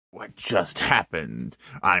What just happened?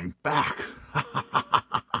 I'm back.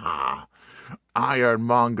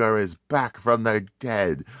 Ironmonger is back from the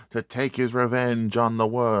dead to take his revenge on the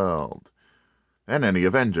world. And any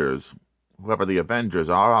Avengers. Whoever the Avengers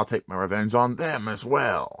are, I'll take my revenge on them as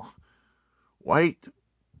well. Wait.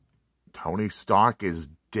 Tony Stark is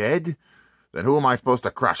dead? Then who am I supposed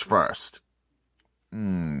to crush first?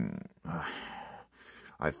 I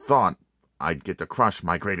thought I'd get to crush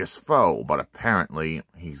my greatest foe, but apparently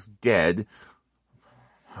he's dead.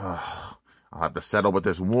 I'll have to settle with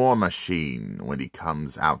this Warmachine when he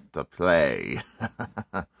comes out to play.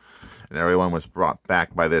 And everyone was brought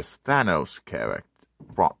back by this Thanos character,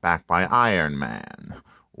 brought back by Iron Man.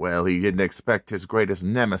 Well, he didn't expect his greatest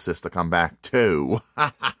nemesis to come back too.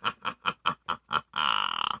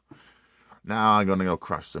 Now I'm gonna go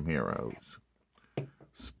crush some heroes.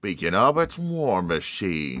 Speaking of, it's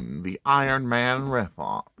Warmachine, the Iron Man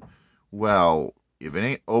ripoff. Well, if it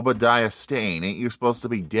ain't Obadiah Stane, ain't you supposed to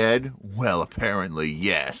be dead? Well, apparently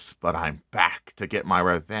yes, but I'm back to get my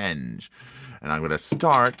revenge. And I'm gonna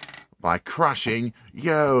start by crushing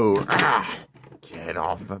you. Get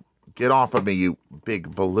off of me, you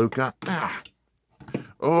big beluga.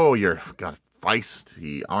 Oh, you're got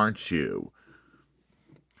feisty, aren't you?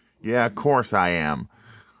 Yeah, of course I am.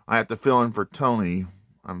 I have to fill in for Tony.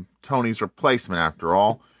 I'm Tony's replacement, after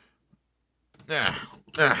all.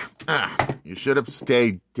 You should have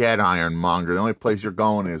stayed dead, Ironmonger. The only place you're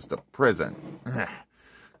going is to prison.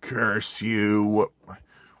 Curse you,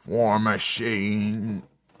 Warmachine.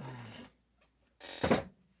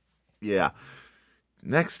 Yeah.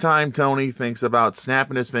 Next time Tony thinks about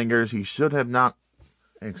snapping his fingers, he should have not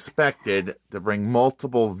expected to bring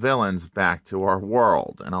multiple villains back to our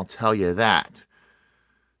world. And I'll tell you that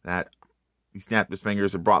he snapped his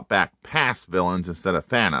fingers and brought back past villains instead of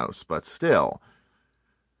Thanos. But still,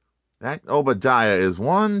 that Obadiah is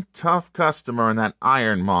one tough customer in that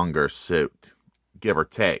Ironmonger suit, give or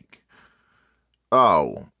take.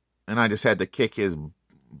 Oh, and I just had to kick his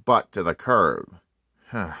butt to the curb.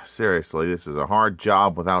 Seriously, this is a hard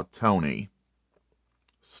job without Tony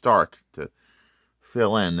Stark to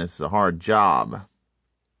fill in. This is a hard job.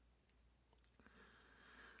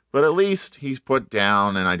 But at least he's put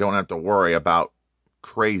down and I don't have to worry about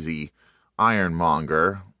crazy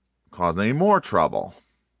Ironmonger causing any more trouble.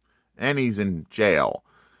 And he's in jail.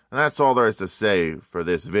 And that's all there is to say for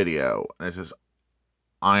this video. This is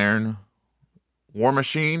Warmachine.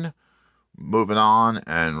 Moving on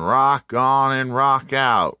and rock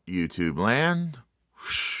out, YouTube land.